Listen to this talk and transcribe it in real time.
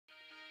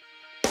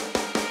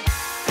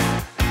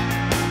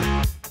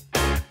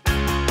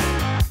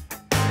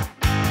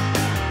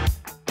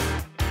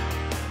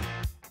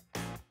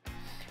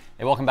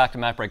Hey, welcome back to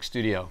MacBreak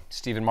Studio.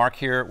 Steve and Mark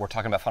here. We're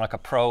talking about Final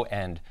Cut Pro,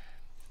 and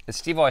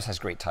Steve always has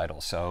great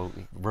titles, so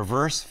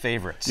reverse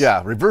favorites.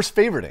 Yeah, reverse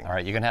favoriting. All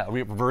right, you're going to have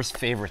reverse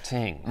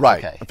favoriting.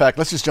 Right. Okay. In fact,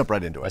 let's just jump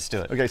right into it. Let's do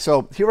it. Okay,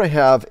 so here I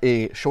have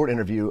a short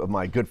interview of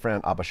my good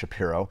friend Abba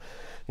Shapiro.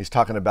 He's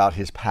talking about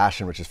his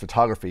passion, which is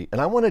photography, and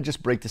I want to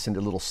just break this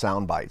into little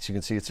sound bites. You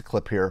can see it's a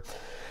clip here.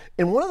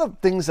 And one of the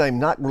things I'm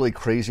not really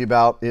crazy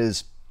about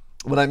is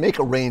when I make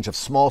a range of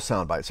small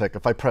sound bites, like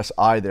if I press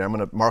I there, I'm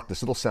going to mark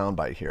this little sound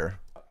bite here.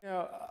 You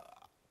know,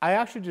 I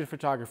actually did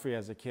photography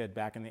as a kid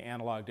back in the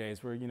analog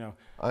days where,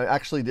 I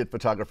actually did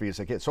photography as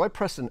a kid. So I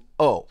pressed an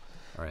O. All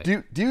right.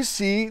 Do you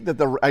see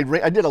that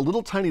I did a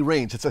little tiny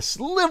range? It's a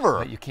sliver.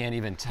 But you can't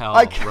even tell,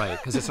 right?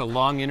 Because it's a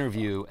long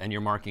interview and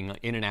you're marking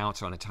in and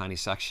outs on a tiny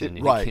section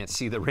and you can't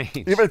see the range.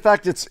 In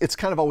fact, it's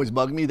kind of always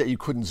bugged me that you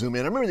couldn't zoom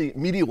in. I remember the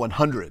Media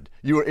 100.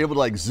 You were able to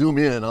like zoom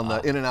in on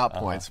the in and out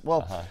points.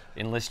 Well,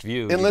 in list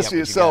view. In list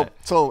view.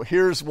 So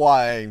here's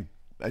why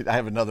I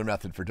have another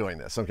method for doing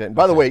this. Okay. And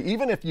by the way,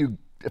 even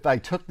if I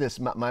took this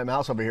my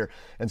mouse over here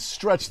and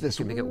stretched this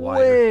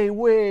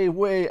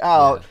way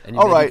out, and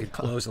all right, you could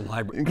close the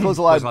library, close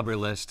the library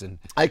list, and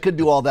I could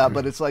do all that,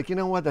 but it's like, you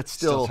know what? That's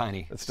still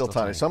tiny. It's still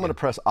tiny. So I'm going to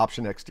press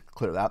Option X to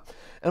clear that,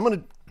 and I'm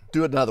going to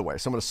do it another way.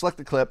 So I'm going to select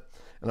the clip,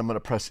 and I'm going to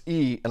press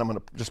E, and I'm going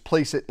to just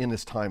place it in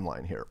this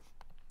timeline here.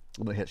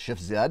 I'm going to hit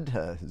Shift Z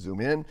to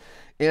zoom in,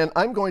 and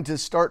I'm going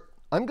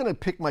to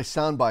pick my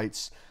sound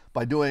bites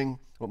by doing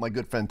what my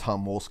good friend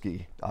Tom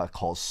Wolski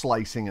calls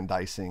slicing and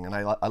dicing, and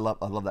I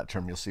love that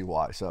term. You'll see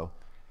why. So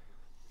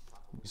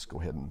just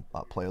go ahead and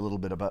play a little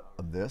bit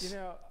of this.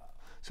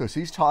 So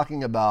he's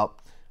talking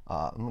about.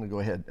 I'm going to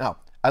go ahead now.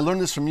 I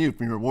learned this from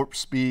your warp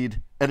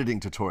speed editing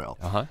tutorial.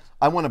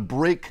 I want to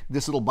break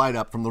this little bite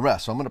up from the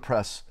rest, so I'm going to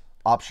press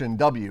Option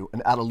W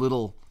and add a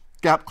little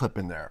gap clip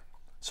in there.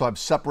 So I've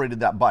separated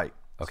that bite.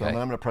 Okay. So I'm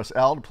going to press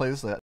L to play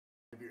this.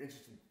 If you're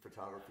interested in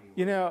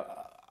photography,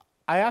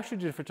 I actually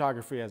did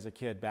photography as a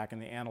kid back in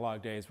the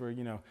analog days where,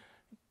 it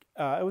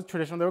was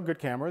traditional. There were good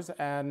cameras,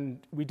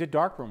 and we did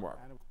darkroom work.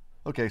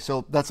 Okay,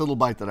 so that's a little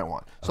bite that I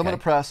want. So I'm going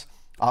to press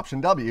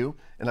Option W,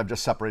 and I've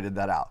just separated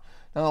that out.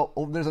 Now,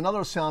 there's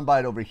another sound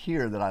bite over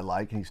here that I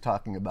like, and he's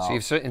talking about. So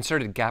you've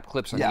inserted gap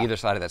clips on either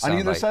side of that sound bite.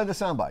 On either side of the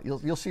sound bite.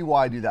 You'll see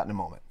why I do that in a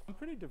moment. I'm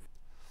pretty diverse.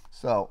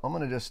 So I'm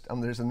going to just,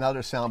 there's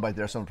another sound bite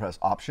there, so I'm going to press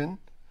Option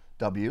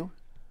W,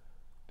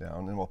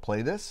 down, and we'll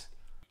play this.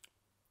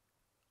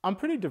 I'm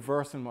pretty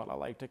diverse in what I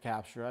like to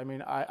capture. I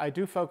mean, I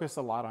do focus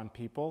a lot on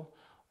people.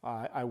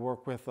 I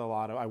work with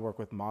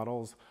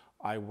models.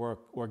 I work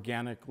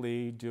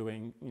organically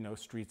doing,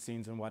 street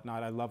scenes and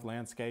whatnot. I love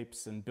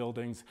landscapes and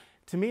buildings.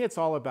 To me, it's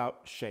all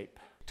about shape.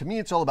 To me,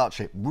 it's all about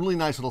shape. Really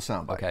nice little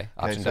sound bite. Okay,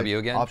 Option W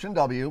again. Option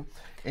W.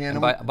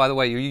 And by the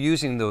way, you're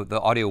using the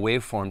audio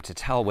waveform to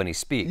tell when he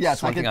speaks.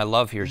 Yes, one thing I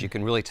love here is you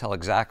can really tell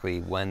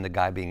exactly when the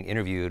guy being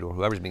interviewed or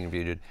whoever's being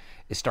interviewed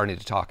is starting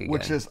to talk again.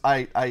 Which is,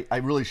 I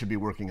really should be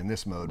working in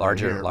this mode.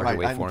 Larger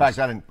waveforms. In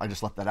fact, I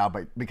just left that out,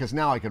 because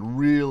now I can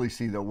really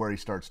see where he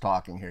starts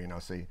talking here,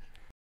 see.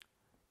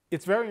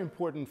 It's very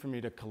important for me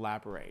to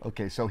collaborate.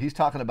 Okay, so he's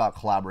talking about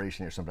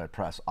collaboration here. So I'm going to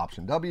press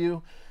Option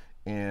W,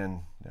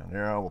 and down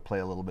there, we'll play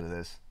a little bit of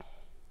this.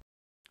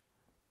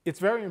 It's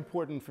very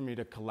important for me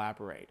to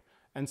collaborate.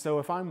 And so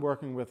if I'm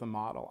working with a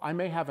model, I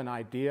may have an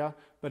idea,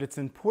 but it's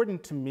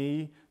important to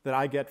me that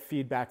I get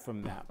feedback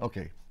from them.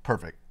 Okay,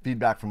 perfect.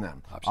 Feedback from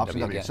them. Option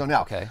W. So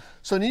now,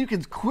 so now you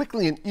can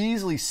quickly and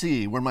easily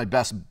see where my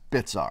best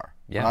bits are,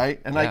 right?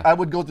 And yeah. I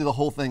would go through the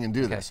whole thing and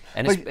do this.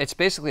 And it's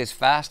basically as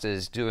fast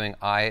as doing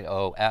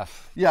IOF.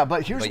 Yeah,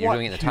 but here's you're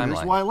doing it in the timeline.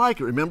 Here's why I like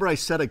it. Remember I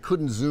said I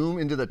couldn't zoom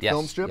into the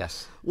film strip?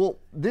 Yes. Well,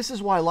 this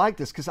is why I like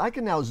this, because I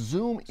can now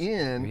zoom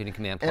in. You're hitting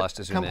Command plus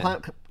to zoom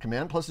in.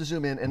 Command plus to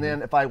zoom in, and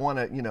then if I want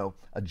to,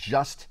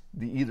 adjust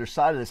the either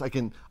side of this, I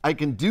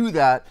can do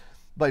that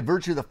by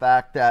virtue of the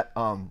fact that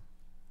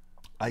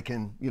I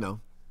can,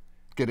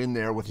 get in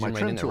there with my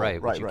trim tool.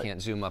 Right, you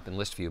can't zoom up in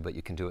list view, but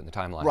you can do it in the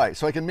timeline. Right,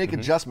 so I can make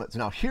adjustments.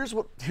 Now here's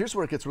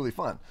where it gets really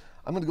fun.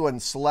 I'm going to go ahead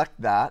and select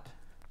that.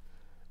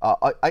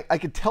 I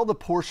could tell the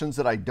portions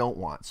that I don't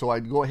want, so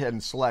I'd go ahead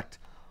and select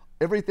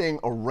everything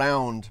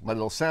around my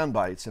little sound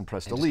bites and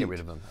press delete. Just get rid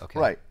of them. Okay.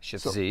 Right.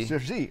 Shift Z.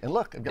 Shift Z, and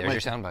look, I've got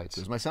your sound bites.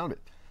 There's my sound bit.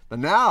 But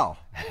now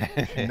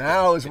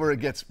is where it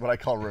gets what I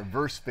call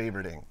reverse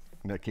favoriting.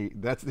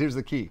 Here's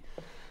the key.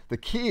 The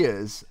key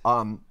is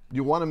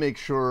you want to make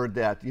sure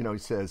that he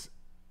says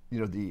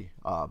the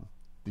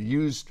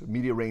used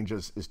media range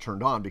is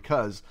turned on,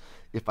 because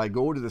if I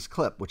go to this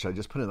clip, which I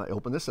just put in, I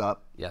open this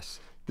up. Yes.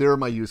 There are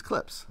my used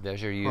clips.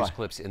 There's your used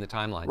clips in the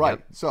timeline. Right.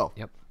 Yep. So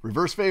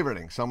reverse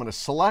favoriting. So I'm going to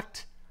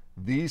select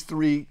these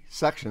 3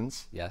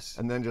 sections. Yes.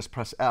 And then just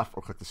press F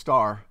or click the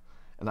star,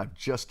 and I've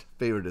just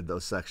favorited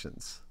those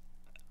sections.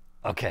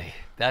 Okay,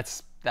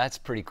 that's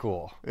pretty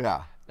cool.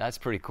 Yeah. That's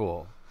pretty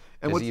cool.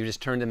 And you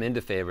just turned them into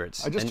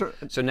favorites.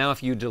 So now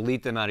if you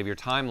delete them out of your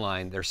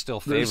timeline, they're still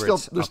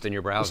favorites up in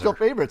your browser. They're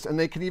still favorites, and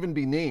they can even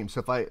be named.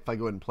 So if I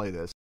go ahead and play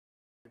this.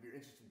 If you're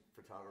interested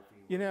in photography.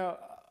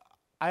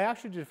 I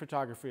actually did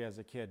photography as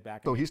a kid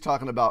back. So he's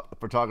talking about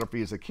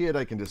photography as a kid.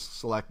 I can just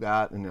select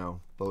that and,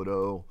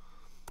 photo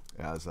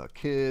as a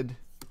kid,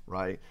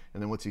 right?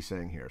 And then what's he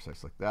saying here? So I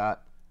select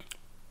that.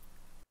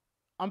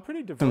 I'm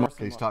pretty diverse.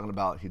 Okay, he's talking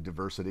about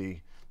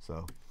diversity.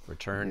 So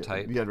return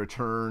type. You had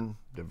return,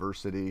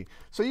 diversity.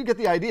 So you get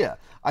the idea.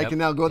 I can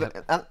now go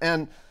to,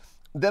 and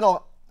then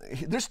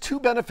there's two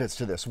benefits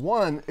to this.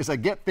 One is I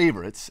get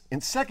favorites,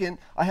 and second,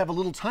 I have a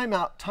little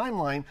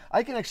timeline.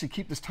 I can actually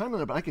keep this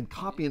timeline, but I can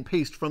copy and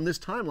paste from this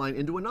timeline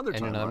into another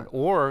timeline.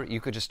 Or you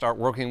could just start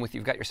working with,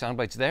 you've got your sound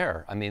bites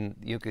there. I mean,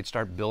 you could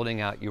start building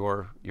out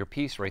your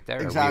piece right there,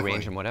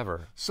 rearrange them,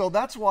 whatever. So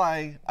that's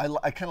why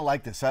I kind of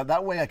like this.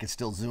 That way I can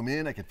still zoom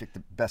in, I can pick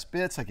the best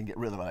bits, I can get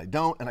rid of what I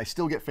don't, and I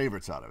still get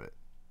favorites out of it.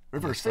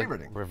 Reverse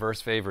favoriting. Like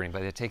reverse favoring,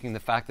 by taking the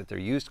fact that they're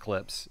used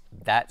clips,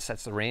 that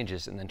sets the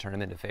ranges and then turn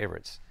them into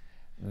favorites.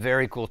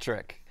 Very cool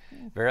trick,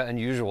 very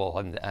unusual,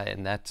 and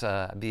that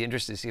I'd be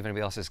interested to see if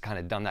anybody else has kind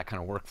of done that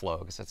kind of workflow,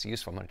 because that's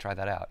useful. I'm going to try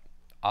that out.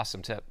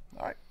 Awesome tip.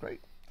 All right,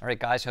 great. All right,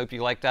 guys, hope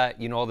you like that.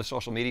 You know all the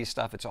social media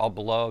stuff. It's all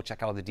below.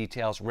 Check out all the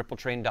details,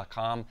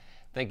 rippletrain.com.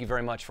 Thank you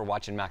very much for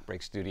watching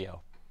MacBreak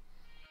Studio.